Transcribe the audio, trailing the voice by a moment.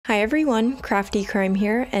Hi everyone, Crafty Crime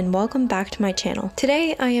here, and welcome back to my channel.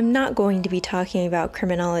 Today I am not going to be talking about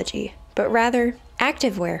criminology, but rather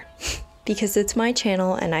activewear. Because it's my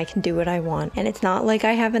channel and I can do what I want, and it's not like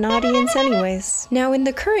I have an audience anyways. Now in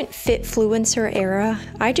the current fitfluencer era,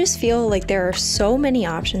 I just feel like there are so many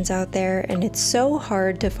options out there and it's so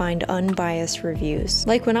hard to find unbiased reviews.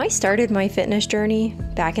 Like when I started my fitness journey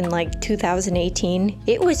back in like 2018,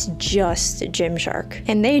 it was just Gymshark,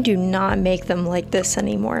 and they do not make them like this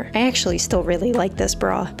anymore. I actually still really like this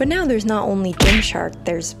bra, but now there's not only Gymshark,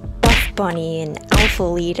 there's Bunny and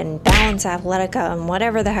Alphalete and Balance Athletica and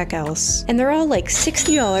whatever the heck else. And they're all like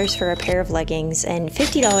 $60 for a pair of leggings and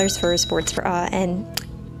 $50 for a sports bra, and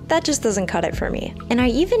that just doesn't cut it for me. And I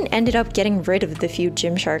even ended up getting rid of the few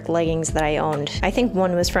Gymshark leggings that I owned. I think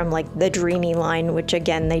one was from like the Dreamy line, which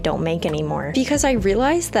again, they don't make anymore. Because I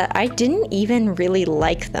realized that I didn't even really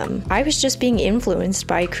like them. I was just being influenced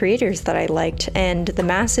by creators that I liked and the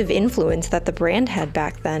massive influence that the brand had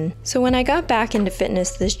back then. So when I got back into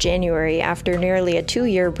fitness this January after nearly a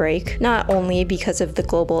 2-year break, not only because of the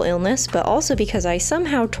global illness, but also because I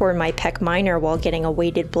somehow tore my pec minor while getting a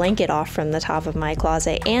weighted blanket off from the top of my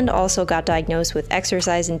closet, and also got diagnosed with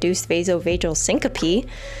exercise-induced vasovagal syncope,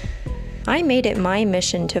 I made it my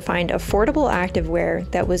mission to find affordable activewear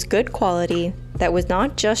that was good quality, that was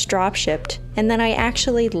not just drop shipped, and that I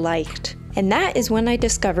actually liked. And that is when I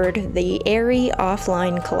discovered the Aerie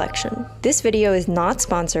OFFLINE collection. This video is not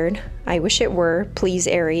sponsored. I wish it were. Please,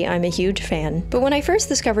 Aerie, I'm a huge fan. But when I first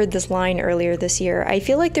discovered this line earlier this year, I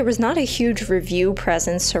feel like there was not a huge review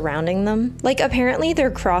presence surrounding them. Like, apparently their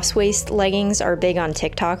cross-waist leggings are big on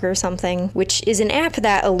TikTok or something, which is an app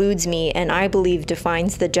that eludes me and I believe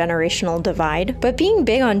defines the generational divide. But being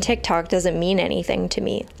big on TikTok doesn't mean anything to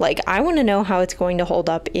me. Like, I want to know how it's going to hold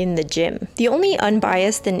up in the gym. The only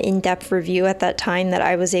unbiased and in-depth review at that time that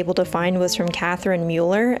I was able to find was from Catherine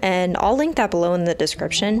Mueller, and I'll link that below in the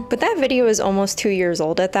description. But that video is almost 2 years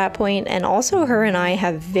old at that point, and also her and I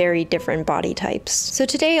have very different body types. So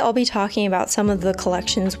today I'll be talking about some of the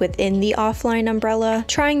collections within the OFFLINE umbrella,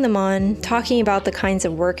 trying them on, talking about the kinds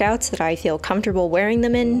of workouts that I feel comfortable wearing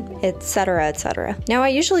them in, etc, etc. Now I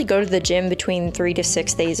usually go to the gym between 3 to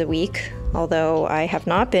 6 days a week, although I have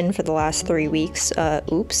not been for the last 3 weeks,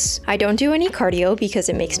 oops. I don't do any cardio because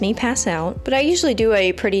it makes me pass out, but I usually do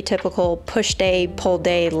a pretty typical push day, pull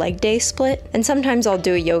day, leg day split, and sometimes I'll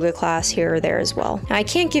do a yoga class here or there as well. Now, I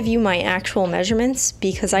can't give you my actual measurements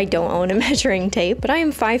because I don't own a measuring tape, but I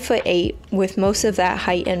am 5'8" with most of that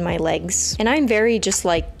height in my legs, and I'm very just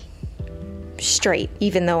like straight,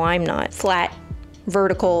 even though I'm not. Flat,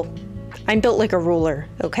 vertical, I'm built like a ruler,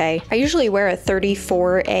 okay? I usually wear a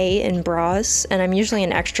 34A in bras, and I'm usually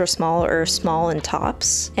an extra small or small in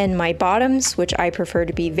tops. And my bottoms, which I prefer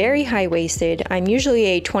to be very high-waisted, I'm usually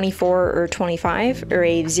a 24 or 25 or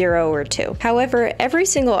a 0 or 2. However, every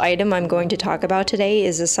single item I'm going to talk about today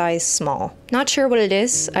is a size small. Not sure what it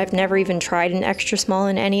is. I've never even tried an extra small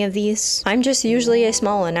in any of these. I'm just usually a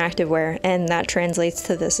small in activewear, and that translates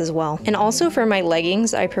to this as well. And also for my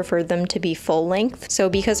leggings, I prefer them to be full length. So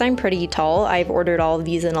because I'm pretty tall, I've ordered all of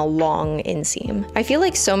these in a long inseam. I feel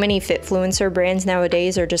like so many fitfluencer brands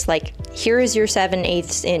nowadays are just like, here is your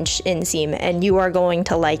 7/8 inch inseam and you are going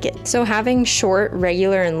to like it. So having short,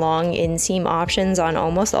 regular, and long inseam options on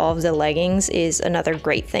almost all of the leggings is another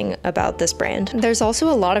great thing about this brand. There's also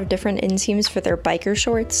a lot of different inseams for their biker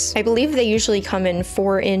shorts. I believe they usually come in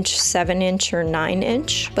 4-inch, 7-inch, or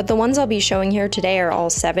 9-inch, but the ones I'll be showing here today are all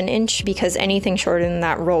 7-inch because anything shorter than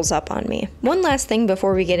that rolls up on me. One last thing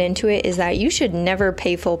before we get into it is that you should never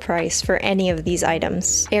pay full price for any of these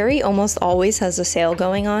items. Aerie almost always has a sale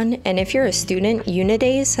going on, and if you're a student,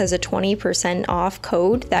 Unidays has a 20% off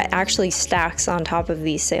code that actually stacks on top of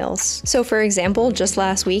these sales. So for example, just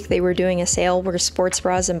last week they were doing a sale where sports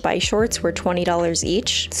bras and bike shorts were $20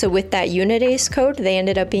 each. So with that Unidays code, they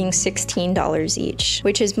ended up being $16 each,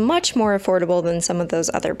 which is much more affordable than some of those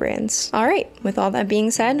other brands. Alright, with all that being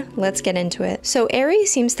said, let's get into it. So Aerie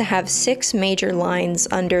seems to have 6 major lines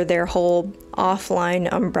under their whole OFFLINE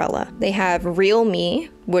umbrella. They have Real Me,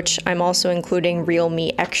 which I'm also including Real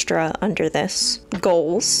Me Extra under this,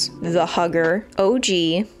 Goals, The Hugger,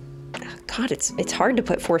 OG, God, it's hard to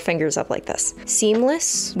put 4 fingers up like this,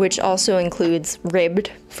 Seamless, which also includes Ribbed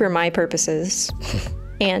for my purposes,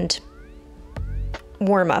 and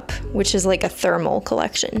Warm Up, which is like a thermal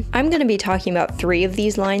collection. I'm going to be talking about 3 of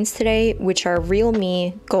these lines today, which are Real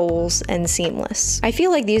Me, Goals, and Seamless. I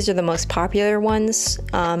feel like these are the most popular ones.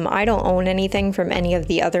 I don't own anything from any of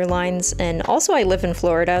the other lines, and also I live in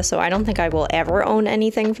Florida, so I don't think I will ever own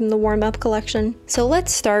anything from the Warm Up collection. So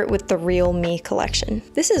let's start with the Real Me collection.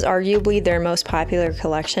 This is arguably their most popular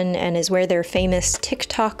collection and is where their famous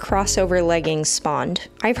TikTok crossover leggings spawned.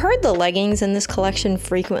 I've heard the leggings in this collection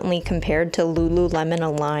frequently compared to Lululemon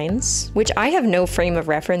Aligns, which I have no frame of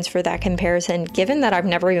reference for that comparison, given that I've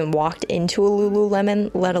never even walked into a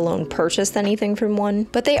Lululemon, let alone purchased anything from one.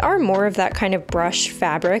 But they are more of that kind of brush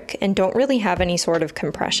fabric and don't really have any sort of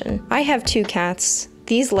compression. I have 2 cats.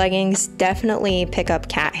 These leggings definitely pick up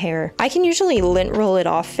cat hair. I can usually lint roll it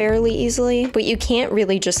off fairly easily, but you can't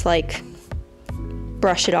really just like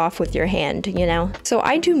brush it off with your hand, you know? So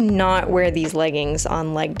I do not wear these leggings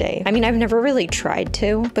on leg day. I mean, I've never really tried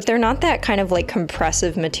to, but they're not that kind of like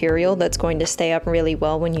compressive material that's going to stay up really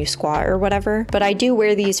well when you squat or whatever. But I do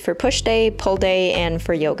wear these for push day, pull day, and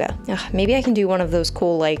for yoga. Maybe I can do one of those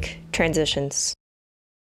cool like transitions.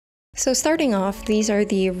 So starting off, these are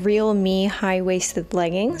the Real Me high-waisted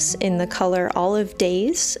leggings in the color Olive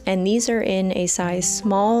Days, and these are in a size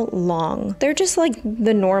small long. They're just like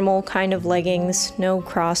the normal kind of leggings, no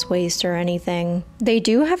cross waist or anything. They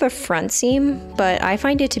do have a front seam, but I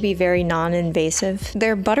find it to be very non-invasive.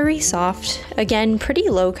 They're buttery soft, again pretty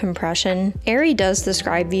low compression. Aerie does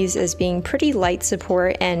describe these as being pretty light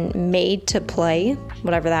support and made to play,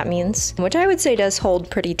 whatever that means, which I would say does hold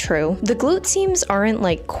pretty true. The glute seams aren't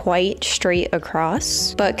like quite straight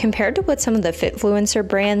across, but compared to what some of the Fitfluencer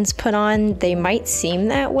brands put on, they might seem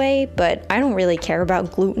that way, but I don't really care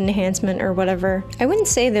about glute enhancement or whatever. I wouldn't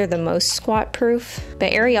say they're the most squat proof,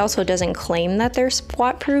 but Aerie also doesn't claim that they're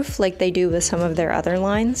squat proof like they do with some of their other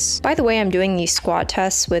lines. By the way, I'm doing these squat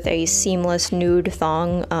tests with a seamless nude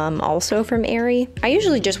thong also from Aerie. I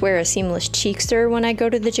usually just wear a seamless cheekster when I go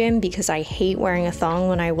to the gym because I hate wearing a thong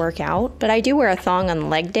when I work out, but I do wear a thong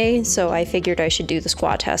on leg day, so I figured I should do the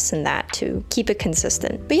squat tests and that to keep it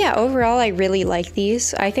consistent. But yeah, overall I really like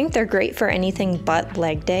these. I think they're great for anything but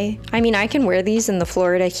leg day. I mean, I can wear these in the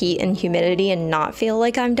Florida heat and humidity and not feel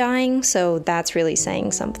like I'm dying, so that's really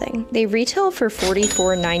saying something. They retail for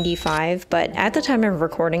 $44.95, but at the time of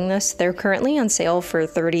recording this, they're currently on sale for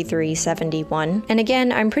 $33.71. And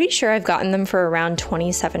again, I'm pretty sure I've gotten them for around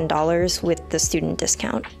 $27 with the student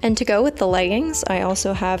discount. And to go with the leggings, I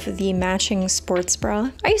also have the matching sports bra.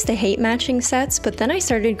 I used to hate matching sets, but then I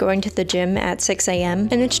started going to the gym at 6 a.m.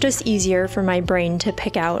 and it's just easier for my brain to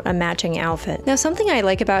pick out a matching outfit. Now, something I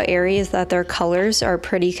like about Aerie is that their colors are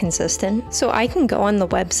pretty consistent. So I can go on the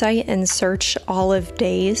website and search Olive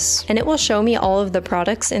Days and it will show me all of the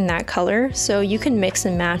products in that color, so you can mix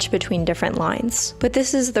and match between different lines. But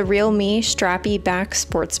this is the Real Me strappy back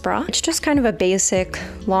sports bra. It's just kind of a basic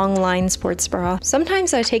long line sports bra.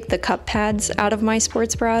 Sometimes I take the cup pads out of my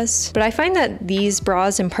sports bras, but I find that these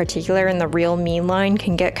bras in particular in the Real Me line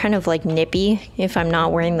can get kind of like nippy if I'm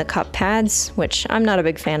not wearing the cup pads, which I'm not a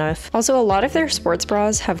big fan of. Also, a lot of their sports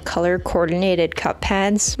bras have color coordinated cup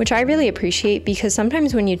pads, which I really appreciate because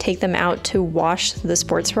sometimes when you take them out to wash the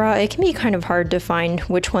sports bra, it can be kind of hard to find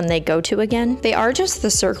which one they go to again. They are just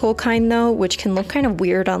the circle kind though, which can look kind of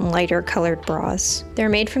weird on lighter colored bras. They're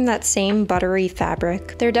made from that same buttery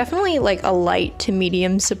fabric. They're definitely like a light to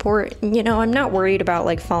medium support. You know, I'm not worried about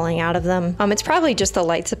like falling out of them. It's probably just a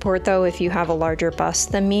light support though if you have a larger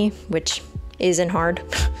bust than me, which isn't hard.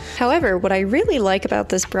 However, what I really like about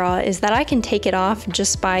this bra is that I can take it off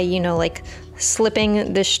just by, you know, like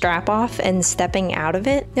slipping the strap off and stepping out of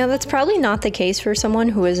it. Now that's probably not the case for someone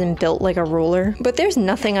who isn't built like a ruler, but there's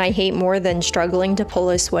nothing I hate more than struggling to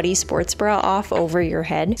pull a sweaty sports bra off over your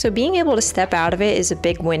head. So being able to step out of it is a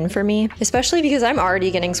big win for me, especially because I'm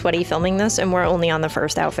already getting sweaty filming this and we're only on the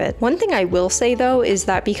first outfit. One thing I will say though is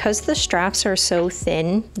that because the straps are so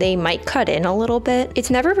thin, they might cut in a little bit.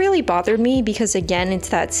 It's never really bothered me because again, it's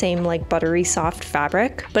that same like buttery soft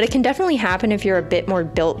fabric, but it can definitely happen if you're a bit more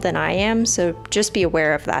built than I am, so just be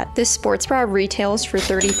aware of that. This sports bra retails for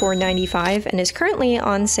 $34.95 and is currently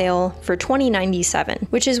on sale for $20.97,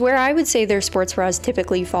 which is where I would say their sports bras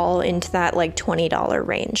typically fall into that like $20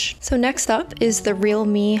 range. So next up is the Real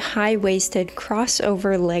Me high-waisted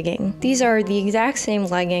crossover legging. These are the exact same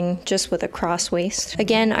legging, just with a cross waist.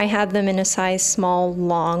 Again, I have them in a size small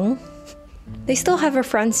long. They still have a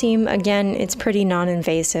front seam. Again, it's pretty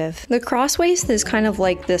non-invasive. The cross waist is kind of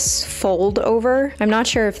like this fold over. I'm not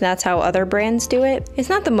sure if that's how other brands do it. It's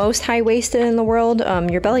not the most high-waisted in the world.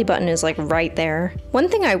 Your belly button is like right there. One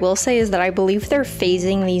thing I will say is that I believe they're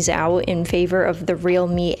phasing these out in favor of the Real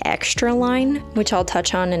Me Extra line, which I'll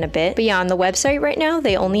touch on in a bit. But yeah, on the website right now,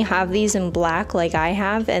 they only have these in black like I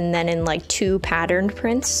have, and then in like 2 patterned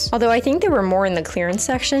prints. Although I think they were more in the clearance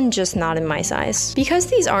section, just not in my size. Because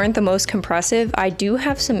these aren't the most compressive, I do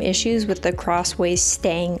have some issues with the cross waist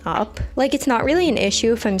staying up. Like, it's not really an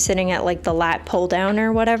issue if I'm sitting at like the lat pull down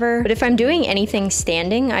or whatever, but if I'm doing anything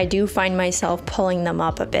standing, I do find myself pulling them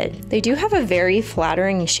up a bit. They do have a very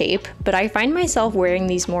flattering shape, but I find myself wearing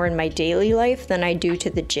these more in my daily life than I do to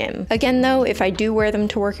the gym. Again though, if I do wear them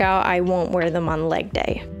to work out, I won't wear them on leg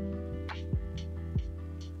day.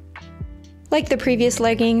 Like the previous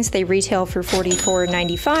leggings, they retail for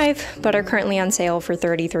 $44.95, but are currently on sale for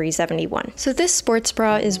 $33.71. So this sports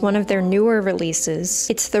bra is one of their newer releases.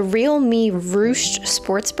 It's the Real Me Ruched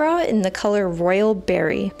sports bra in the color Royal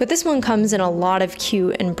Berry, but this one comes in a lot of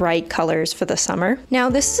cute and bright colors for the summer. Now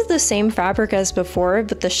this is the same fabric as before,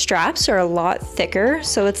 but the straps are a lot thicker,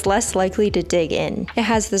 so it's less likely to dig in. It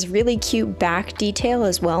has this really cute back detail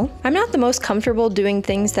as well. I'm not the most comfortable doing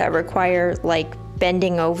things that require like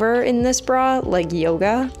bending over in this bra, like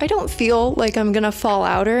yoga. I don't feel like I'm gonna fall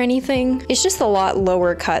out or anything. It's just a lot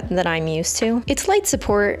lower cut than I'm used to. It's light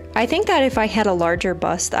support. I think that if I had a larger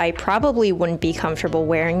bust, I probably wouldn't be comfortable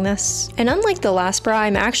wearing this. And unlike the last bra,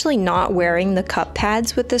 I'm actually not wearing the cup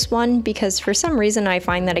pads with this one because for some reason I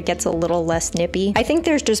find that it gets a little less nippy. I think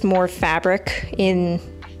there's just more fabric in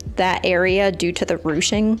that area due to the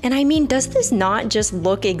ruching. And I mean, does this not just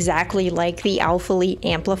look exactly like the Alphalete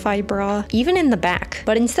Amplify bra? Even in the back.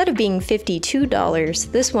 But instead of being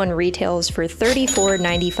 $52, this one retails for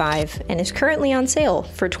 $34.95 and is currently on sale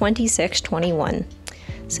for $26.21.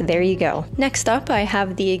 So there you go. Next up, I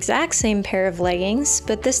have the exact same pair of leggings,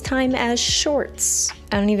 but this time as shorts.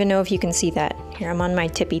 I don't even know if you can see that. Here, I'm on my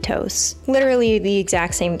tippy toes. Literally the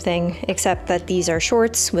exact same thing, except that these are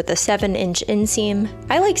shorts with a 7-inch inseam.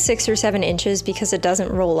 I like 6 or 7 inches because it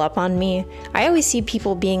doesn't roll up on me. I always see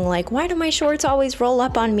people being like, why do my shorts always roll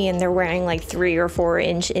up on me? And they're wearing like 3 or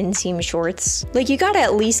 4-inch inseam shorts. Like, you gotta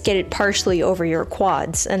at least get it partially over your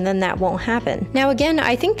quads, and then that won't happen. Now again,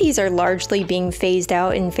 I think these are largely being phased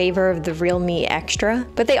out in favor of the Real Me Extra,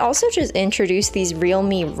 but they also just introduced these Real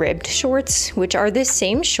Me ribbed shorts, which are this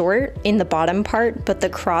same short in the bottom part, but the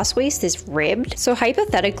cross waist is ribbed. So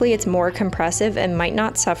hypothetically, it's more compressive and might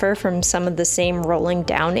not suffer from some of the same rolling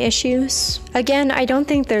down issues. Again, I don't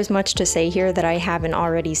think there's much to say here that I haven't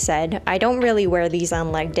already said. I don't really wear these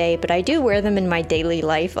on leg day, but I do wear them in my daily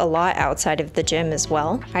life a lot outside of the gym as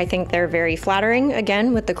well. I think they're very flattering,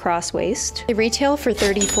 again, with the cross waist. They retail for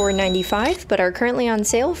 $34.95, but are currently on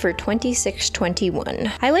sale for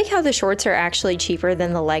 $26.21. I like how the shorts are actually cheaper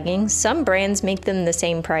than the leggings. Some brands make them the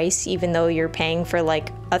same price, even though you're paying for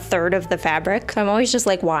like a third of the fabric. So I'm always just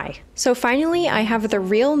like, why? So finally, I have the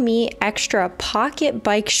Real Me Extra Pocket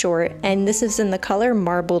Bike Short, and this is in the color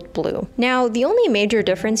Marbled Blue. Now, the only major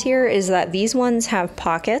difference here is that these ones have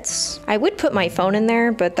pockets. I would put my phone in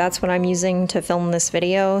there, but that's what I'm using to film this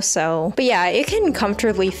video, so. But yeah, it can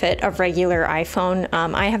comfortably fit a regular iPhone.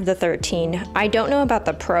 I have the 13. I don't know about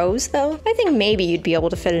the Pros though. I think maybe you'd be able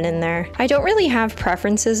to fit it in there. I don't really have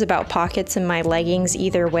preferences about pockets in my leggings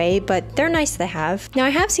either way, but they're nice to have. Now, I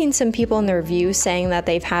have seen some people in the reviews saying that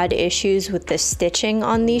they've had issues with the stitching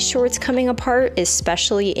on these shorts coming apart,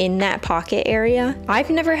 especially in that pocket area. I've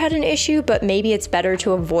never had an issue, but maybe it's better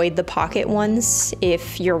to avoid the pocket ones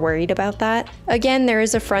if you're worried about that. Again, there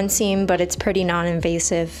is a front seam, but it's pretty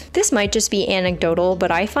non-invasive. This might just be anecdotal,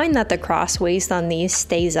 but I find that the cross waist on these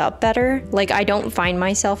stays up better. Like, I don't find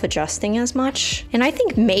myself adjusting as much. And I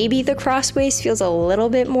think maybe the cross waist feels a little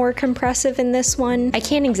bit more compressive in this one. I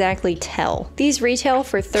can't exactly tell. These retail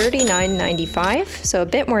for $39.95, so a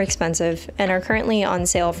bit more expensive, and are currently on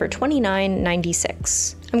sale for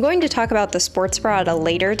 $29.96. I'm going to talk about the sports bra at a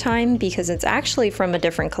later time because it's actually from a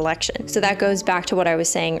different collection. So that goes back to what I was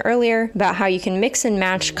saying earlier about how you can mix and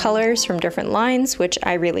match colors from different lines, which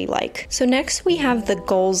I really like. So next we have the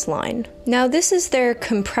Goals line. Now this is their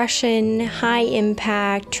compression, high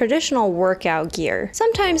impact, traditional workout gear.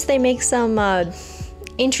 Sometimes they make some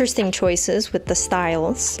interesting choices with the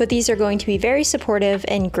styles, but these are going to be very supportive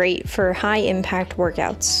and great for high impact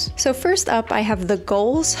workouts. So first up, I have the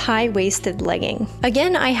Goals high-waisted legging.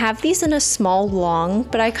 Again, I have these in a small long,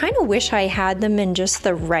 but I kind of wish I had them in just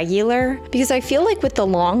the regular, because I feel like with the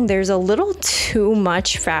long, there's a little too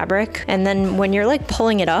much fabric, and then when you're like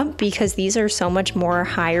pulling it up, because these are so much more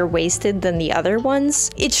higher waisted than the other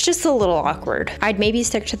ones, it's just a little awkward. I'd maybe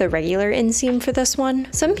stick to the regular inseam for this one.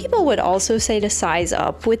 Some people would also say to size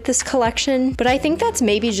up with this collection, but I think that's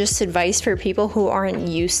maybe just advice for people who aren't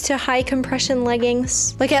used to high compression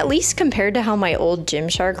leggings. Like, at least compared to how my old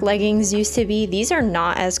Gymshark leggings used to be, these are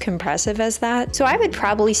not as compressive as that. So I would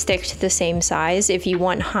probably stick to the same size if you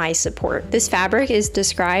want high support. This fabric is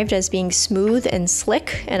described as being smooth and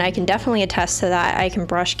slick, and I can definitely attest to that. I can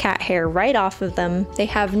brush cat hair right off of them. They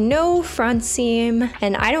have no front seam,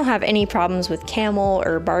 and I don't have any problems with camel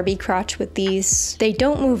or Barbie crotch with these. They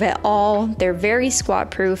don't move at all. They're very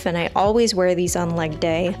squat proof, and I always wear these on leg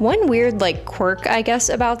day. One weird like quirk, I guess,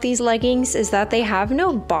 about these leggings is that they have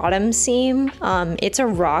no bottom seam. It's a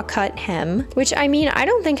raw cut hem, which I mean, I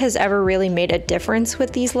don't think has ever really made a difference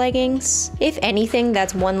with these leggings. If anything,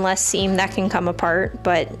 that's one less seam that can come apart,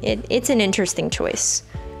 but it's an interesting choice.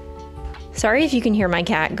 Sorry if you can hear my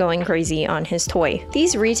cat going crazy on his toy.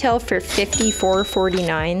 These retail for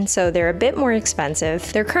 $54.49, so they're a bit more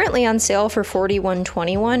expensive. They're currently on sale for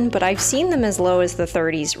 $41.21, but I've seen them as low as the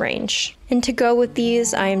 30s range. And to go with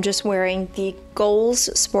these, I am just wearing the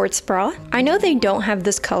Goals sports bra. I know they don't have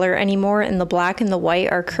this color anymore, and the black and the white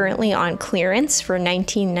are currently on clearance for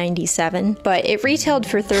 $19.97, but it retailed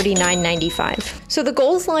for $39.95. So the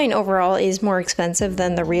Goals line overall is more expensive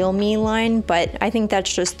than the Real Me line, but I think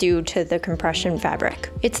that's just due to the compression fabric.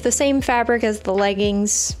 It's the same fabric as the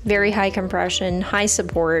leggings, very high compression, high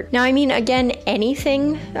support. Now, I mean, again,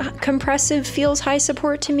 anything compressive feels high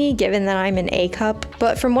support to me, given that I'm an A cup,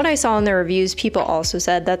 but from what I saw in the reviews, people also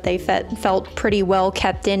said that they felt pretty well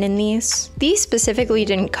kept in these. These specifically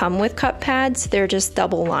didn't come with cup pads, they're just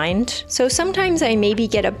double lined. So sometimes I maybe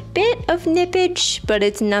get a bit of nippage, but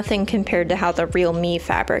it's nothing compared to how the Real Me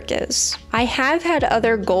fabric is. I have had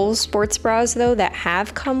other Goals sports bras though that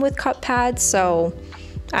have come with cup pads, so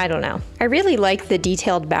I don't know. I really like the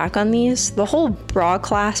detailed back on these. The whole bra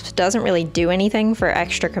clasp doesn't really do anything for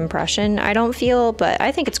extra compression, I don't feel, but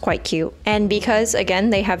I think it's quite cute. And because, again,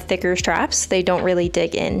 they have thicker straps, they don't really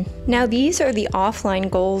dig in. Now these are the Offline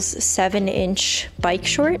Goals 7-inch bike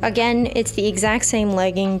short. Again, it's the exact same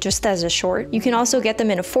legging, just as a short. You can also get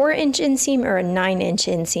them in a 4-inch inseam or a 9-inch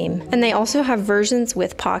inseam. And they also have versions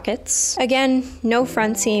with pockets. Again, no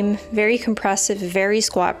front seam, very compressive, very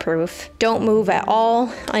squat proof. Don't move at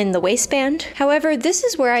all in the waistband. However, this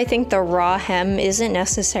is where I think the raw hem isn't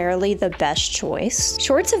necessarily the best choice.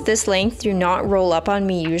 Shorts of this length do not roll up on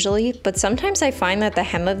me usually, but sometimes I find that the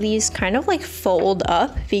hem of these kind of like fold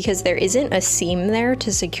up because there isn't a seam there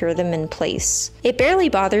to secure them in place. It barely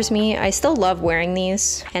bothers me. I still love wearing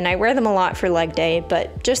these, and I wear them a lot for leg day,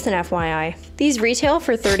 but just an FYI. These retail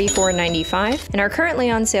for $34.95 and are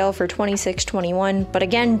currently on sale for $26.21, but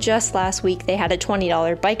again, just last week they had a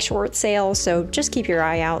 $20 bike short sale, so just keep your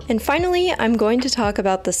eye out. And finally, I'm going to talk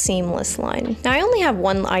about the seamless line. Now, I only have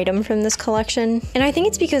one item from this collection, and I think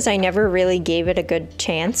it's because I never really gave it a good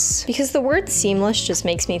chance, because the word seamless just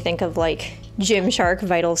makes me think of like Gymshark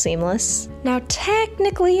Vital Seamless. Now,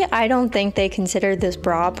 technically, I don't think they consider this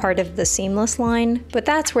bra part of the seamless line, but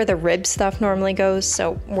that's where the rib stuff normally goes,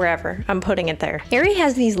 so wherever, I'm putting it there. Aerie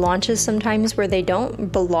has these launches sometimes where they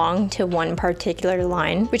don't belong to one particular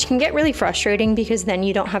line, which can get really frustrating because then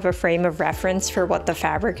you don't have a frame of reference for what the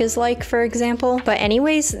fabric is like, for example. But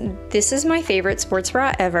anyways, this is my favorite sports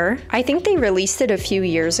bra ever. I think they released it a few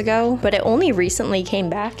years ago, but it only recently came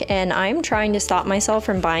back, and I'm trying to stop myself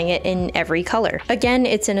from buying it in every color. Again,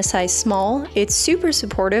 it's in a size small. It's super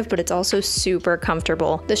supportive, but it's also super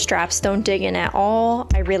comfortable. The straps don't dig in at all.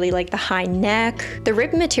 I really like the high neck. The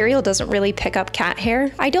rib material doesn't really pick up cat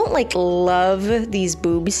hair. I don't like love these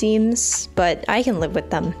boob seams, but I can live with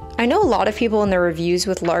them. I know a lot of people in the reviews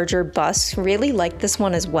with larger busts really like this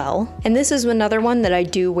one as well, and this is another one that I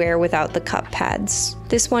do wear without the cup pads.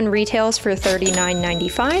 This one retails for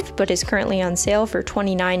 $39.95, but is currently on sale for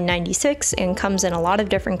 $29.96 and comes in a lot of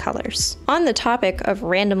different colors. On the topic of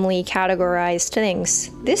randomly categorized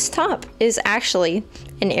things, this top is actually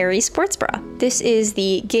an Aerie sports bra. This is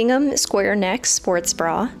the Gingham square neck sports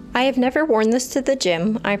bra. I have never worn this to the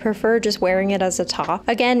gym. I prefer just wearing it as a top.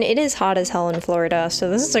 Again, it is hot as hell in Florida, so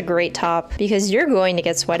this is a great top because you're going to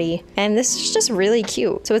get sweaty. And this is just really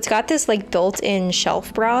cute. So it's got this like built-in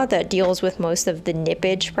shelf bra that deals with most of the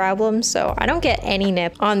nippage problems, so I don't get any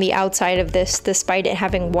nip on the outside of this despite it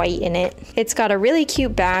having white in it. It's got a really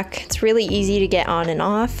cute back. It's really easy to get on and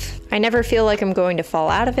off. I never feel like I'm going to fall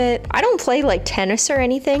out of it. I don't play like tennis or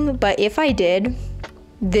anything, but if I did,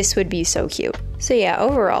 this would be so cute. So yeah,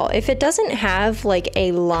 overall, if it doesn't have like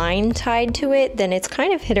a line tied to it, then it's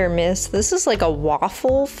kind of hit or miss. This is like a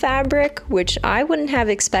waffle fabric, which I wouldn't have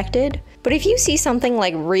expected. But if you see something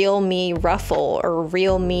like Real Me Ruffle or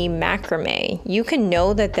Real Me Macrame, you can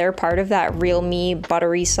know that they're part of that Real Me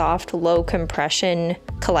buttery soft low compression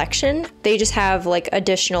collection. They just have like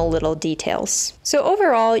additional little details. So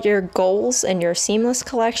overall, your goals and your seamless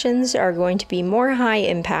collections are going to be more high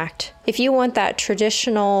impact. If you want that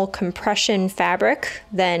traditional compression fabric,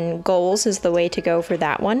 then goals is the way to go for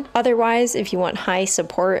that one. Otherwise, if you want high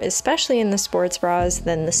support, especially in the sports bras,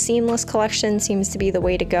 then the seamless collection seems to be the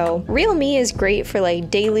way to go. Real Me is great for like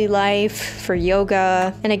daily life, for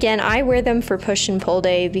yoga. And again, I wear them for push and pull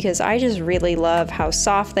day because I just really love how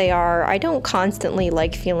soft they are. I don't constantly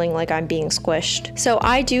like feeling like I'm being squished. So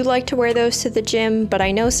I do like to wear those to the gym, but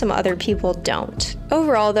I know some other people don't.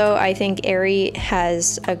 Overall though, I think Aerie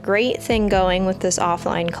has a great thing going with this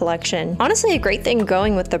offline collection. Honestly, a great thing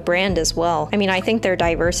going with the brand as well. I mean, I think their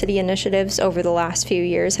diversity initiatives over the last few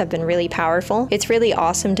years have been really powerful. It's really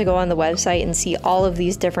awesome to go on the website and see all of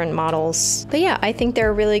these different models. But yeah, I think they're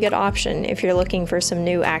a really good option if you're looking for some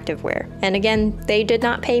new activewear. And again, they did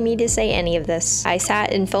not pay me to say any of this. I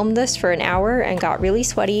sat and filmed this for an hour and got really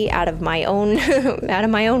sweaty out of my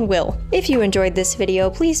own will. If you enjoyed this video,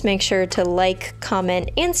 please make sure to like, comment,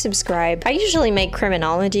 and subscribe. I usually make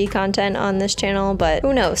criminology content on this channel, but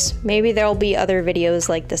who knows? Maybe there'll be other videos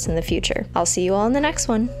like this in the future. I'll see you all in the next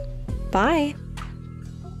one. Bye!